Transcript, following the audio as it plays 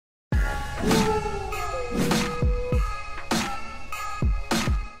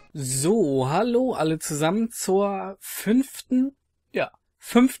So, hallo alle zusammen zur fünften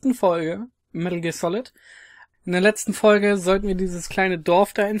Folge Metal Gear Solid. In der letzten Folge sollten wir dieses kleine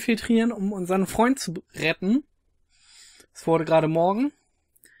Dorf da infiltrieren, um unseren Freund zu retten. Es wurde gerade Morgen.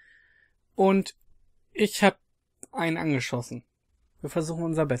 Und ich habe einen angeschossen. Wir versuchen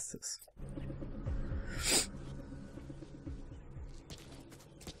unser Bestes.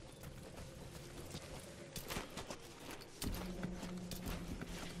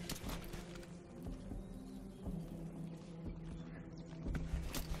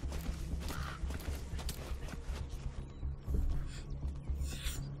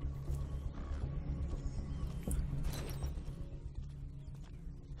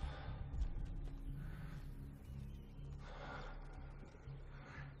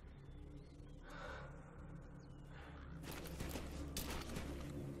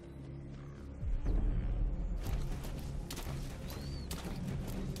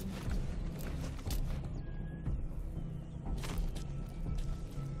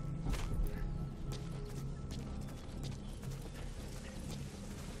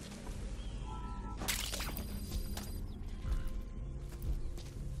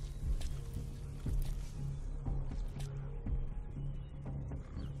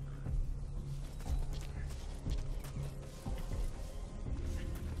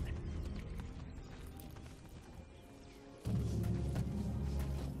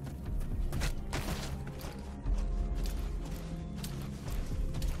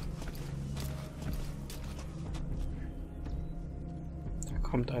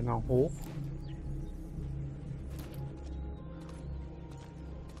 Kommt einer hoch.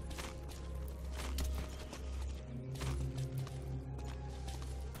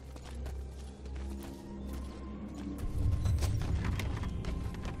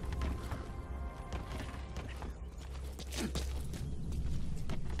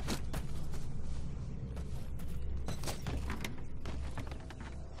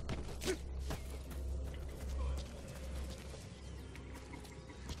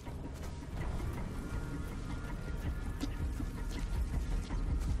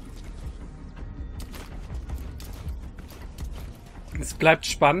 Es bleibt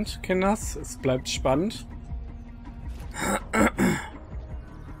spannend, Kinders. Es bleibt spannend.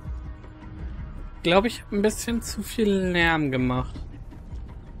 Ich glaube, ich habe ein bisschen zu viel Lärm gemacht.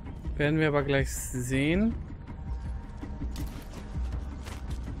 Werden wir aber gleich sehen.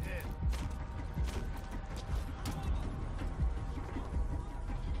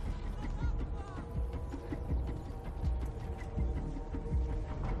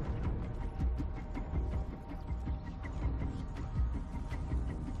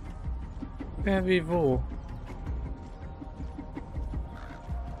 Wer wie wo?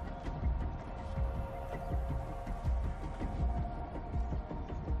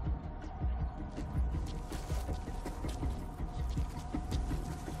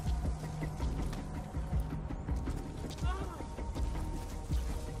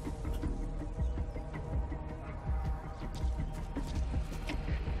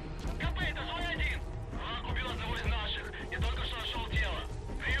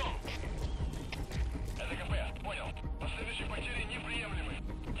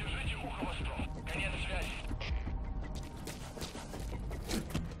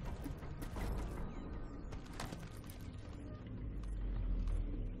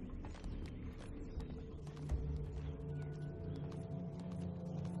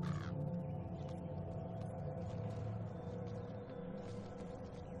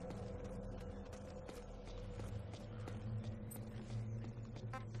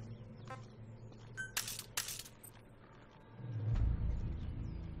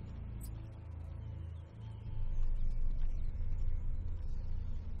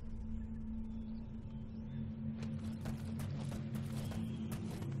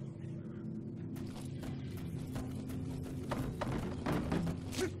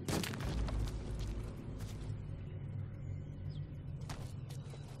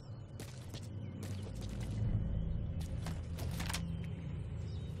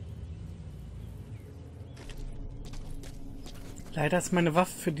 Leider ist meine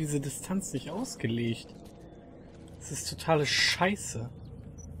Waffe für diese Distanz nicht ausgelegt. Das ist totale Scheiße.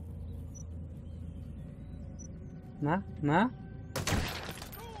 Na?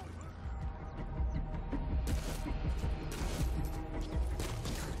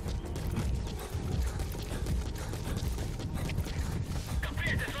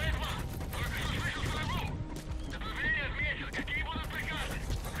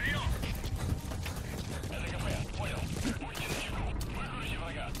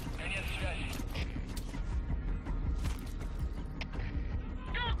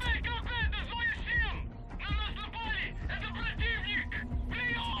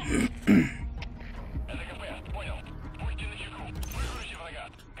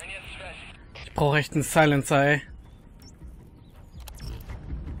 Ich brauche echt einen Silencer, ey.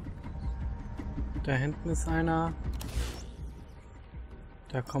 Da hinten ist einer.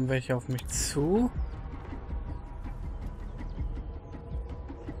 Da kommen welche auf mich zu.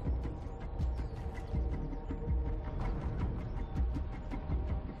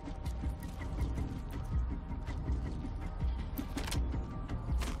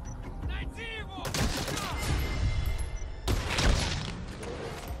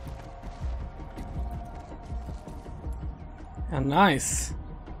 Ja, nice.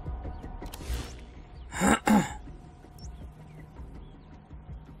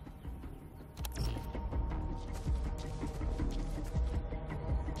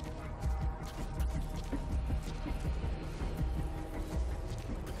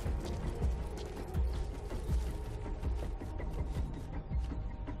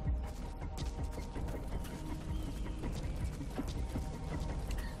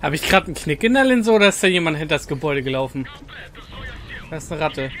 Habe ich gerade einen Knick in der Linse oder ist da jemand hinter das Gebäude gelaufen? Das ist eine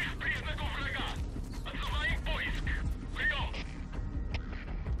Ratte.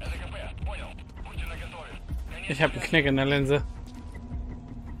 Ich habe einen Knick in der Linse.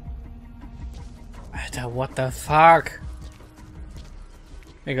 Alter, what the fuck?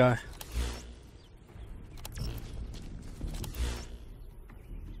 Egal.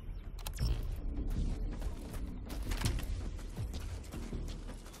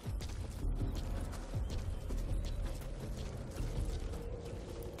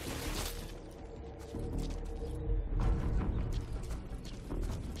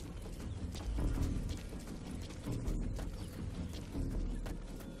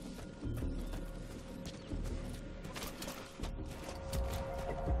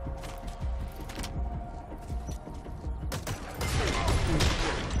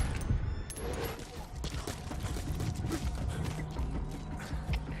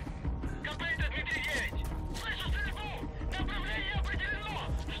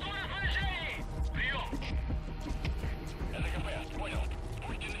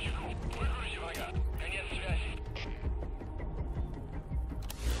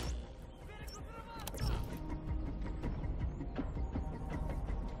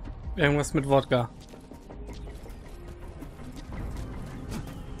 Irgendwas mit Wodka.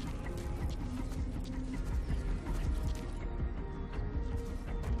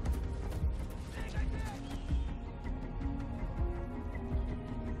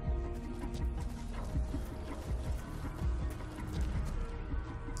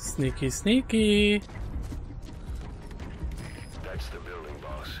 Sneaky, sneaky. That's the building,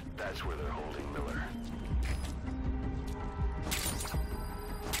 boss. That's where they're holding Miller.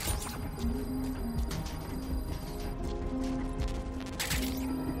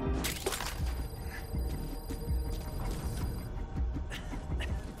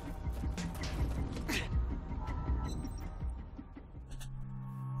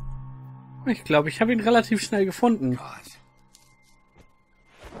 Ich glaube, ich habe ihn relativ schnell gefunden.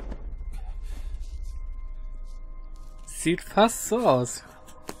 Sieht fast so aus.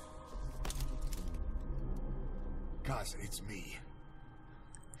 Guys, it's me.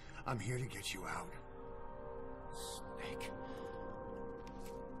 I'm here to get you out. Snake.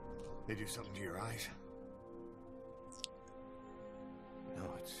 They do something to your eyes? No,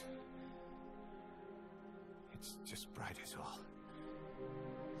 it's just bright as all.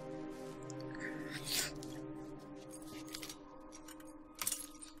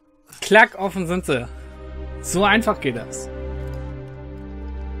 Klack, offen sind sie. So einfach geht das.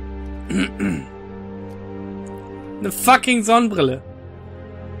 Eine fucking Sonnenbrille.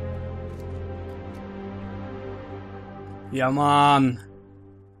 Ja, Mann.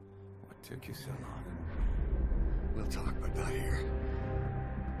 What took you so long? We'll talk, but not here.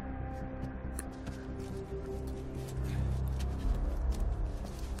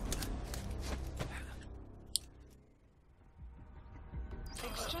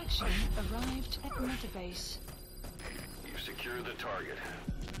 Extraction arrived at Metabase. You've secured the target.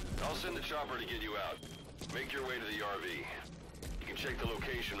 I'll send the chopper to get you out. Make your way to the RV. You can check the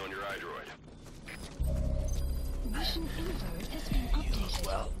location on your iDroid. Mission info has been updated.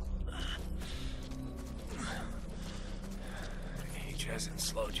 Well, age hasn't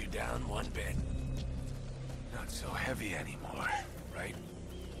slowed you down one bit. Not so heavy anymore, right?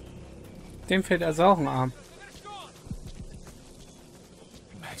 Dem fehlt also auch ein Arm.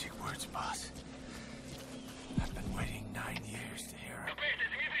 Magic words, boss. I've been waiting 9 years to hear it.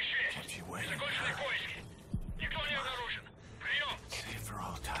 Kept you waiting. Save for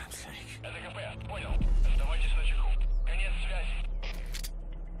all time's sake.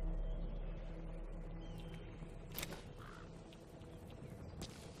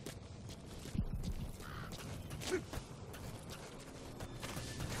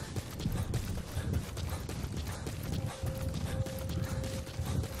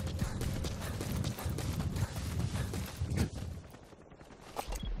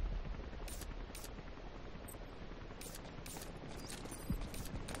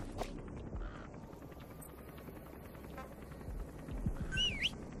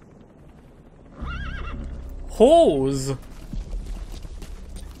 Hose.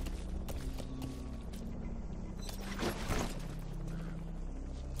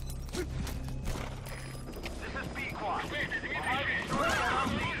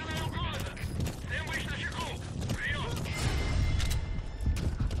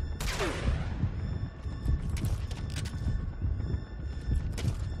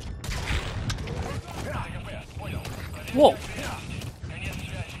 Wow.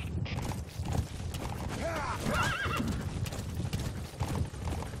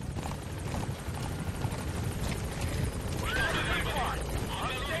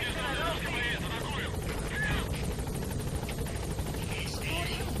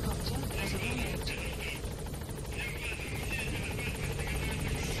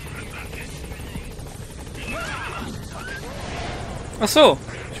 Ach so,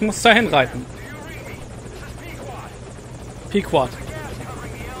 ich muss dahin reiten. Pequod.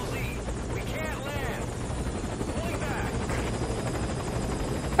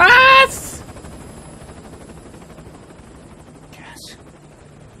 Was? Gas.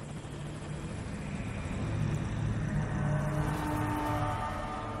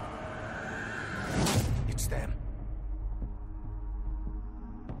 It's them.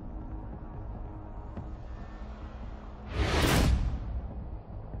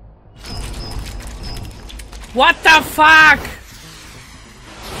 What the fuck?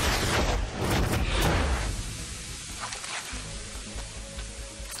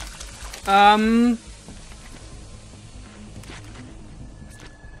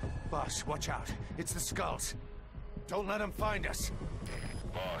 Boss, watch out. It's the skulls. Don't let them find us.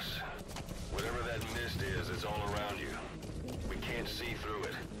 Boss, whatever that mist is, it's all around you. We can't see through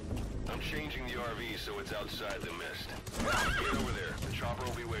it. I'm changing the RV so it's outside the mist. Get over there. The chopper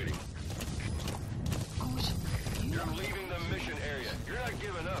will be waiting. Caution. You're leaving the mission area. You're not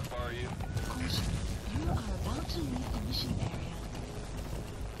giving up, are you? Caution. You are about to leave the mission area.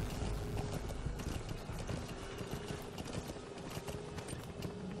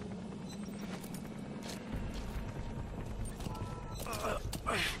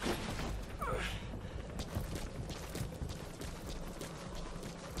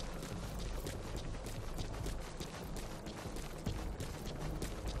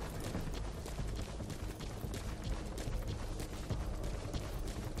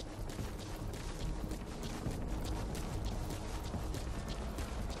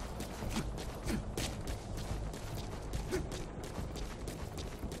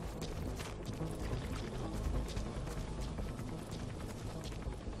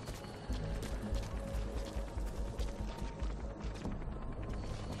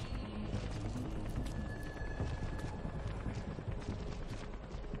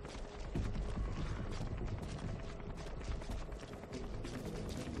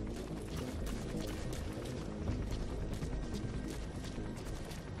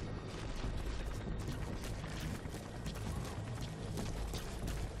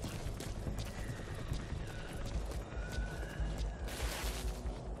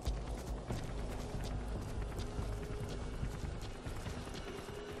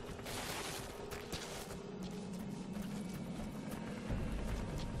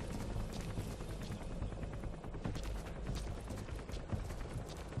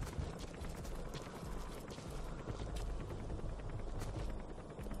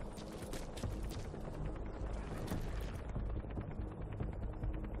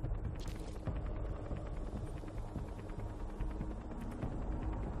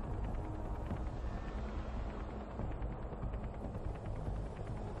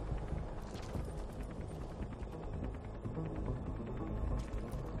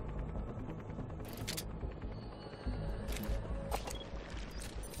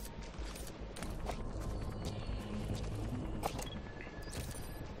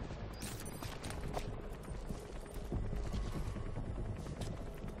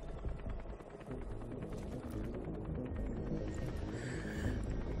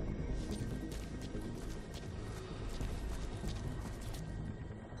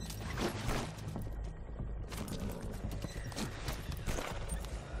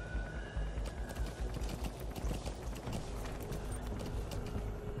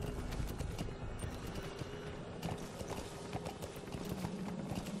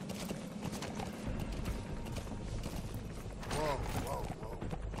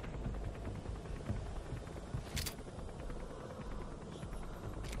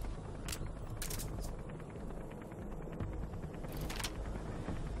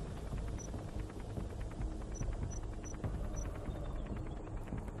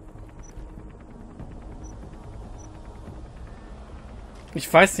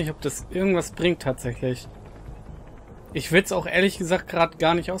 Ich weiß nicht, ob das irgendwas bringt tatsächlich. Ich will es auch ehrlich gesagt gerade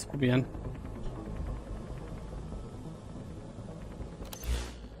gar nicht ausprobieren.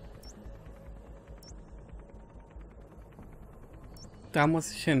 Da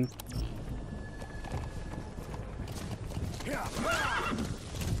muss ich hin.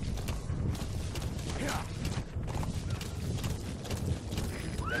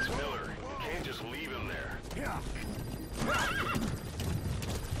 That's Miller. You can't just leave him there.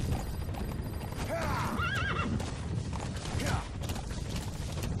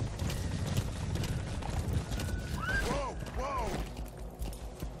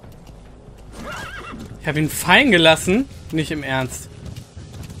 Ich habe ihn fallen gelassen. Nicht im Ernst.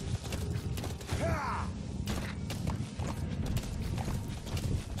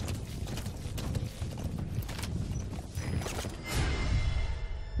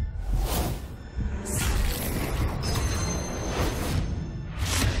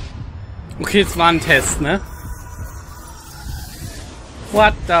 Okay, es war ein Test, ne?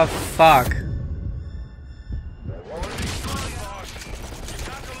 What the fuck?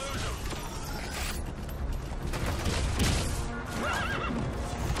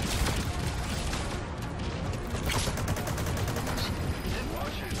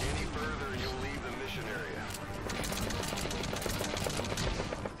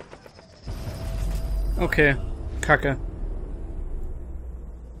 Okay, Kacke.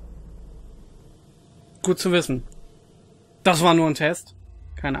 Gut zu wissen. Das war nur ein Test.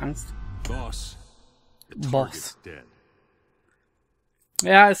 Keine Angst. Boss. Boss. Dead.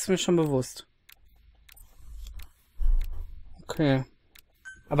 Ja, ist mir schon bewusst. Okay.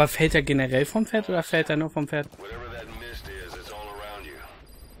 Aber fällt er generell vom Pferd oder fällt er nur vom Pferd? Whatever that mist is, it's all around you.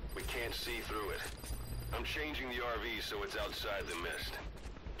 We can't see through it. I'm changing the RV so it's outside the mist.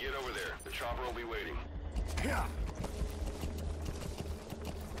 Get over there. The chopper will be waiting. Yeah.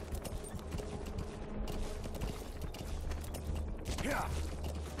 Yeah.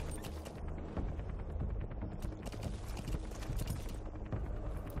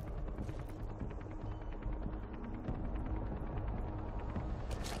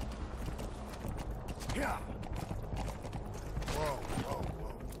 Yeah. Whoa, whoa,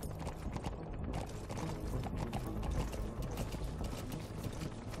 whoa.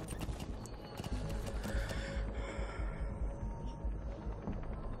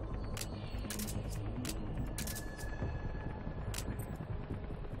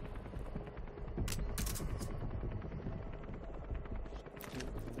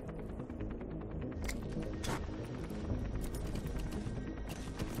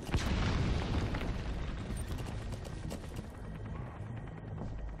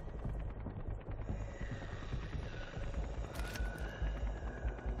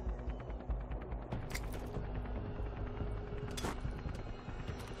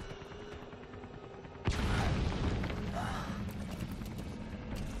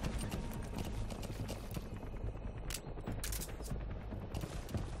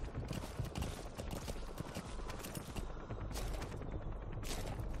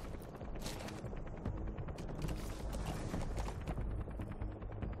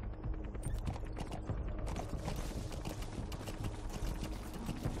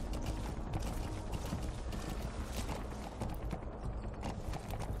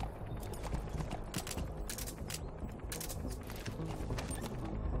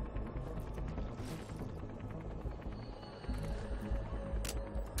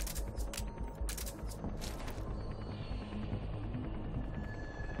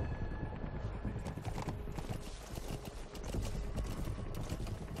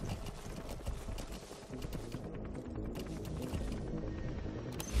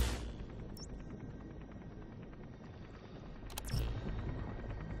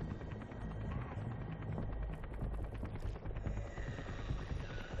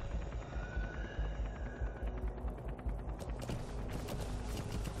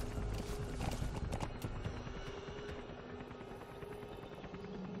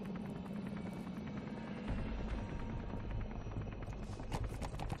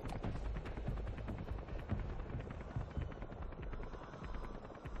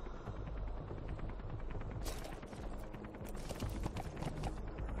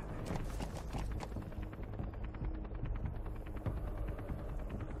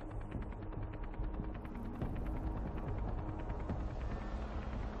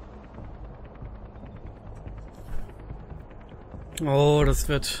 Oh, das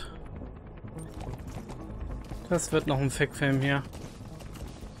wird noch ein Fickfilm hier.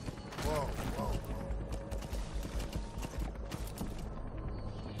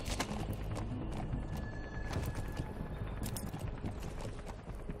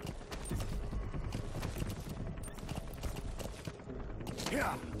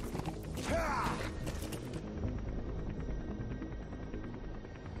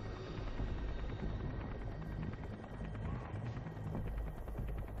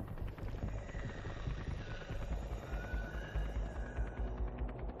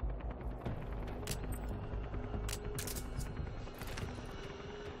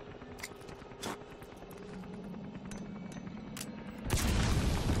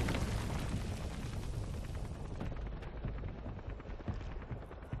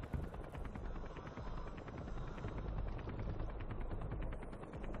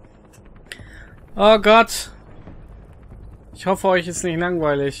 Oh Gott. Ich hoffe, euch ist nicht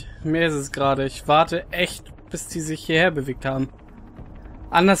langweilig. Mir ist es gerade. Ich warte echt, bis die sich hierher bewegt haben.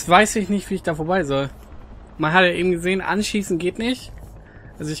 Anders weiß ich nicht, wie ich da vorbei soll. Man hat ja eben gesehen, anschießen geht nicht.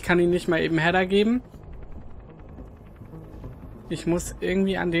 Also ich kann ihn nicht mal eben Header geben. Ich muss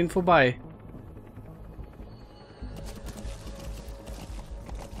irgendwie an denen vorbei.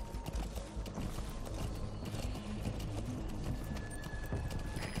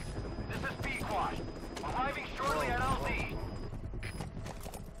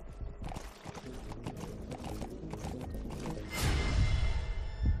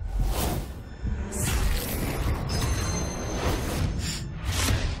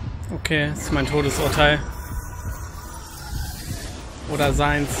 Okay, das ist mein Todesurteil. Oder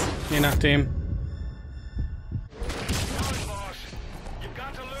seins, je nachdem.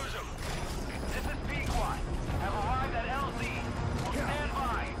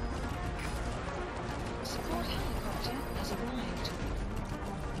 Support helicopter has arrived.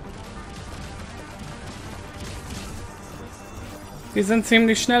 Wir sind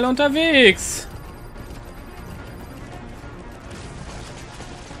ziemlich schnell unterwegs.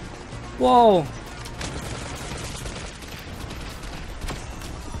 Wow.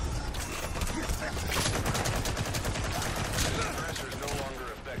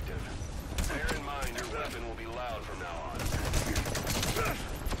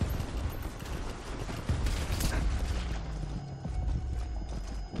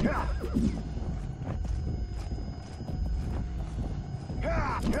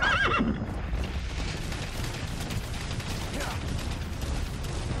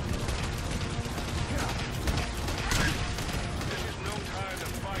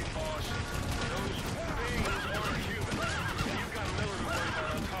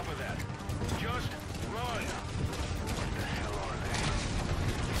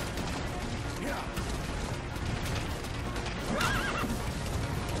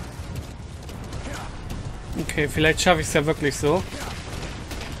 Okay, vielleicht schaffe ich es ja wirklich so.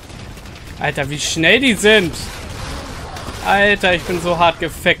 Alter, wie schnell die sind! Alter, ich bin so hart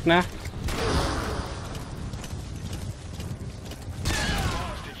gefickt, ne?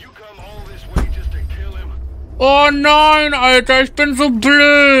 Oh nein, Alter, ich bin so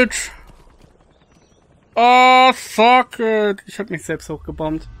blöd! Oh, fuck it. Ich hab mich selbst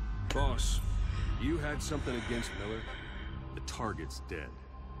hochgebombt. Boss, you had something against Miller? The target's dead.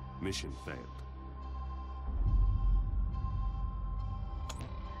 Mission failed.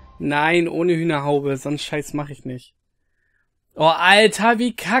 Nein, ohne Hühnerhaube, sonst Scheiß mache ich nicht. Oh, Alter,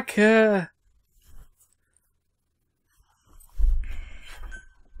 wie kacke!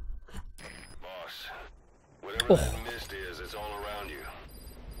 Boss, whatever that mist is, it's all around you.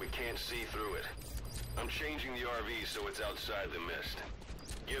 We can't see through it. I'm changing the RV so it's outside the mist.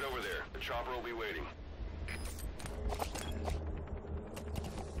 Get over there. The chopper will be waiting.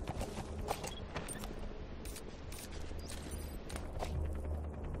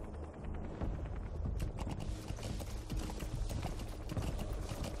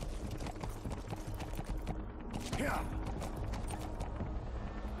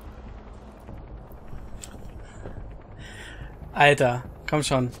 Alter, komm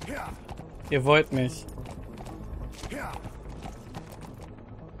schon. Ihr wollt mich.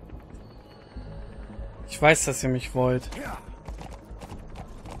 Ich weiß, dass ihr mich wollt.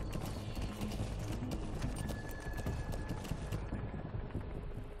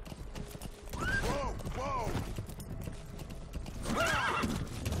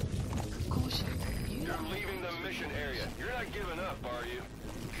 Caution. You You're leaving the mission area. You're not giving up, are you?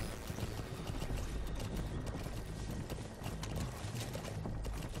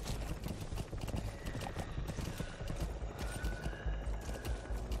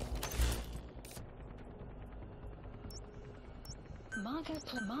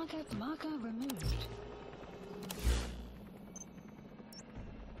 marker removed.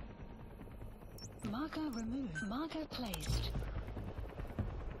 Marker removed. Marker placed.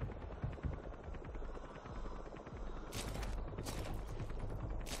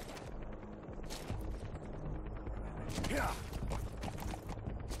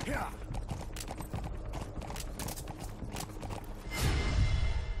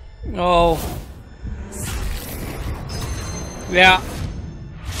 Oh. Ja.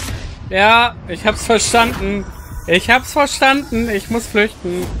 Ja, ich hab's verstanden. Ich hab's verstanden. Ich muss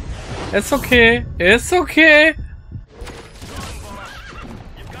flüchten. Ist okay. Ist okay.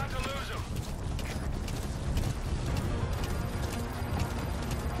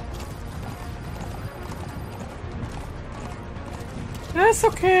 Ist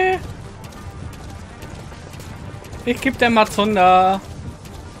okay. Ich geb der Matzunda.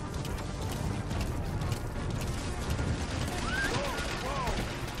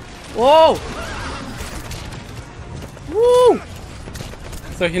 Wow.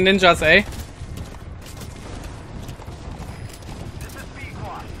 Solche Ninjas, ey.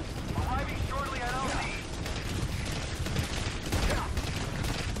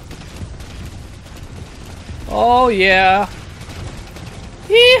 Oh yeah.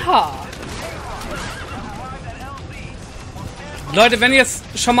 Yeehaw. Leute, wenn ihr es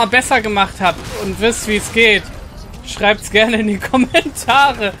schon mal besser gemacht habt und wisst, wie es geht, schreibt's gerne in die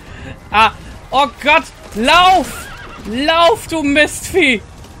Kommentare. Ah, oh Gott, lauf! Lauf, du Mistvieh!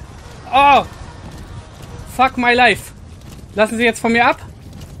 Oh! Fuck my life. Lassen Sie jetzt von mir ab?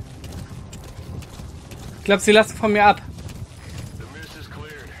 Ich glaube, Sie lassen von mir ab.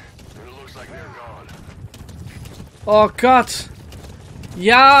 Oh Gott!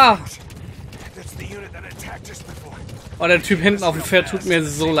 Ja! Oh, der Typ hinten auf dem Pferd tut mir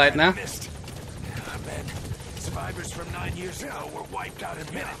so leid, ne?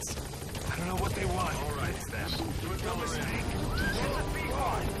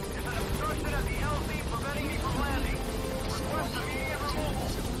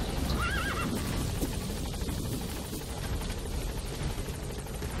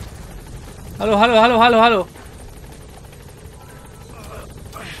 Hallo, hallo, hallo, hallo, hallo.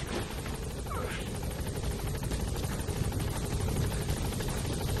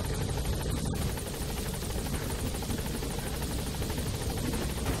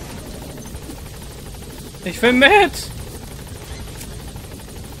 Ich will mit!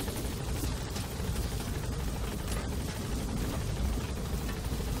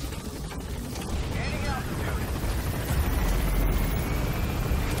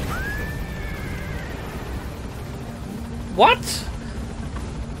 What?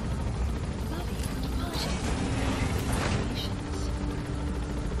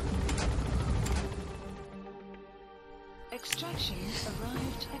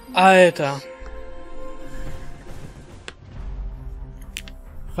 Alter.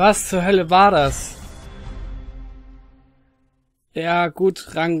 Was zur Hölle war das? Ja,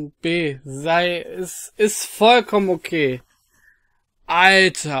 gut, Rang B. Ist vollkommen okay.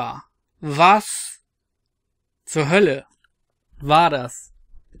 Alter. Was zur Hölle war das?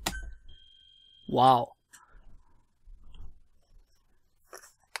 Wow.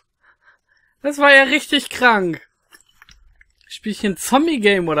 Das war ja richtig krank. Spiel ich ein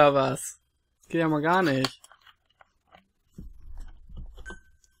Zombie-Game oder was? Das geht ja mal gar nicht.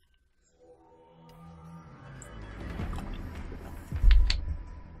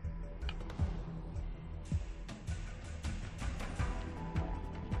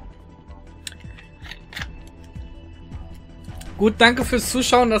 Gut, danke fürs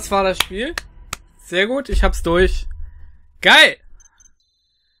Zuschauen, das war das Spiel. Sehr gut, ich hab's durch. Geil!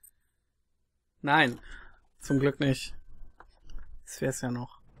 Nein, zum Glück nicht. Das wär's ja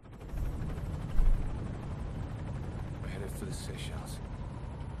noch.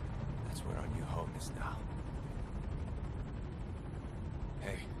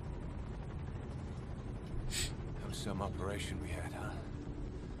 Some operation we had, huh?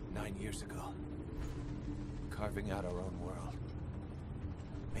 9 years ago. Carving out our own world.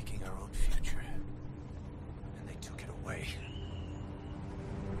 Making our own future. And they took it away.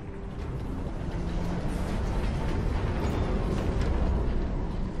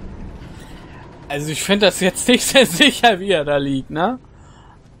 Also ich finde das jetzt nicht sehr sicher, wie er da liegt, ne?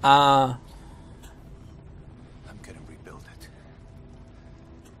 Ah. I'm gonna rebuild it.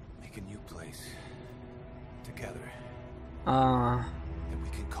 Make a new place. Together. Ah. That we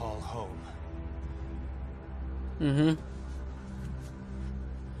can call home. Mhm.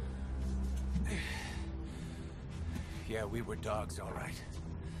 Yeah, we were dogs, all right.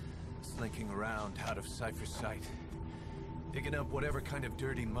 Slinking around out of Cypher's sight. Digging up whatever kind of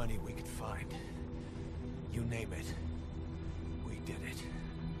dirty money we could find. You name it. We did it.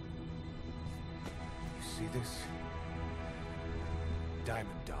 You see this?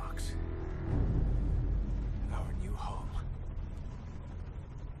 Diamond Dogs. Our new home.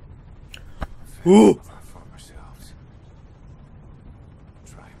 Ooh. Of our former selves.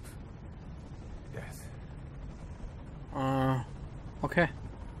 Triumph. Death. Okay. We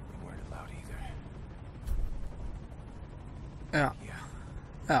weren't allowed either. Ja. Yeah,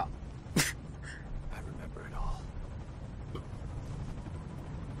 Ja. I remember it all.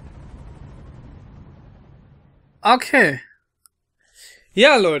 Okay.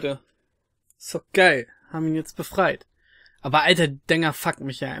 Ja, Leute. Ist doch geil. Haben ihn jetzt befreit. Aber alter Dinger fuckt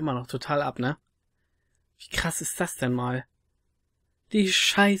mich ja immer noch total ab, ne? Wie krass ist das denn mal? Die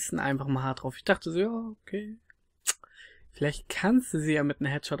scheißen einfach mal hart drauf. Ich dachte so, ja, okay. Vielleicht kannst du sie ja mit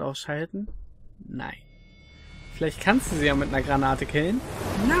einem Headshot ausschalten. Nein. Vielleicht kannst du sie ja mit einer Granate killen.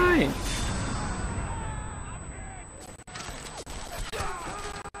 Nein.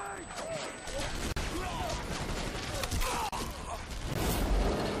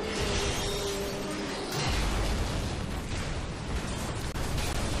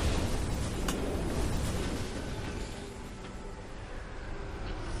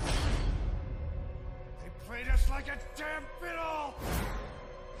 Played us like a damn fiddle!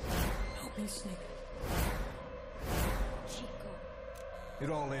 Help me, Snick. Chico. It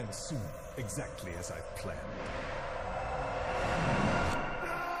all ends soon, exactly as I've planned.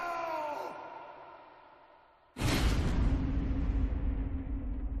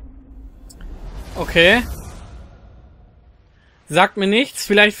 Okay. Sagt mir nichts.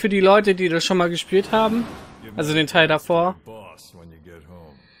 Vielleicht für die Leute, die das schon mal gespielt haben. Also den Teil davor. Boss when you get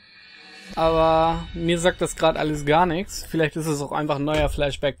home. Aber mir sagt das gerade alles gar nichts. Vielleicht ist es auch einfach ein neuer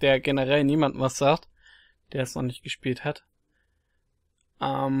Flashback, der generell niemandem was sagt, der es noch nicht gespielt hat.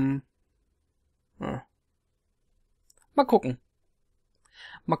 Ja. Mal gucken.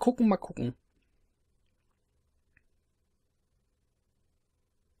 Mal gucken, mal gucken.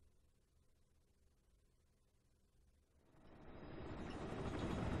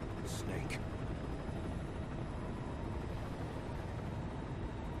 Snake.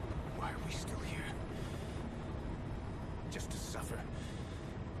 Why are we still here? Just to suffer.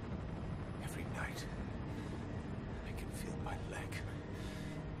 Every night, I can feel my leg,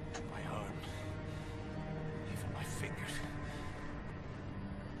 my arm, even my fingers.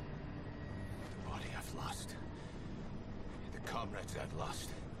 The body I've lost, the comrades I've lost,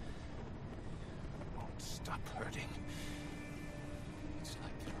 won't stop hurting. It's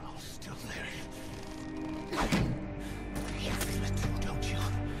like they're all still there. You feel it too, don't you?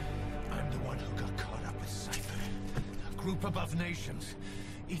 I'm the one who got caught up with Cypher. A group above nations,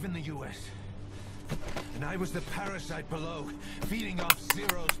 even the US. And I was the parasite below, feeding off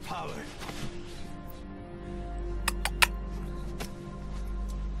Zero's power.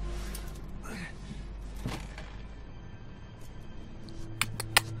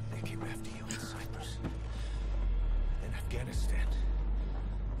 They came after you in Cyprus, in Afghanistan.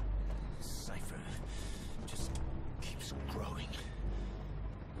 Cypher just keeps growing,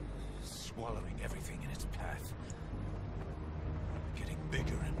 swallowing everything in its path, getting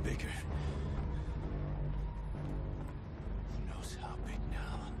bigger and bigger. Who knows how big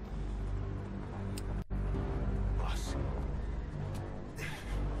now? Boss,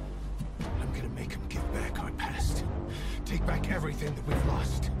 I'm gonna make him give back our past, take back everything that we've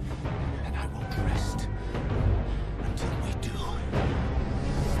lost, and I won't rest until we do.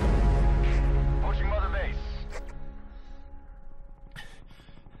 Approaching Mother Base.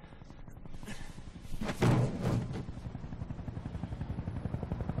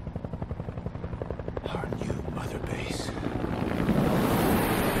 Our new mother base.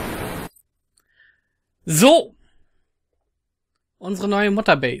 So. Unsere neue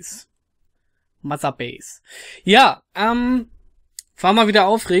Mutterbase. Motherbase. Ja, war mal wieder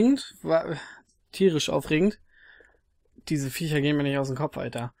aufregend. War tierisch aufregend. Diese Viecher gehen mir nicht aus dem Kopf,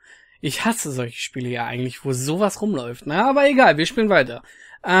 Alter. Ich hasse solche Spiele ja eigentlich, wo sowas rumläuft. Na, aber egal, wir spielen weiter.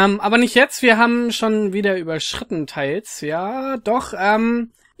 Aber nicht jetzt, wir haben schon wieder überschritten teils. Ja, doch,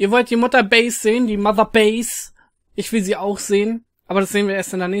 ihr wollt die Mutterbase sehen, die Motherbase. Ich will sie auch sehen, aber das sehen wir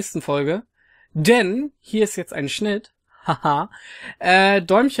erst in der nächsten Folge. Denn hier ist jetzt ein Schnitt. Haha.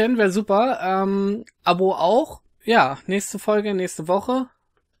 Däumchen wäre super. Abo auch. Ja, nächste Folge, nächste Woche.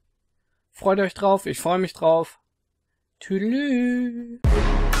 Freut euch drauf, ich freue mich drauf. Tüdelü.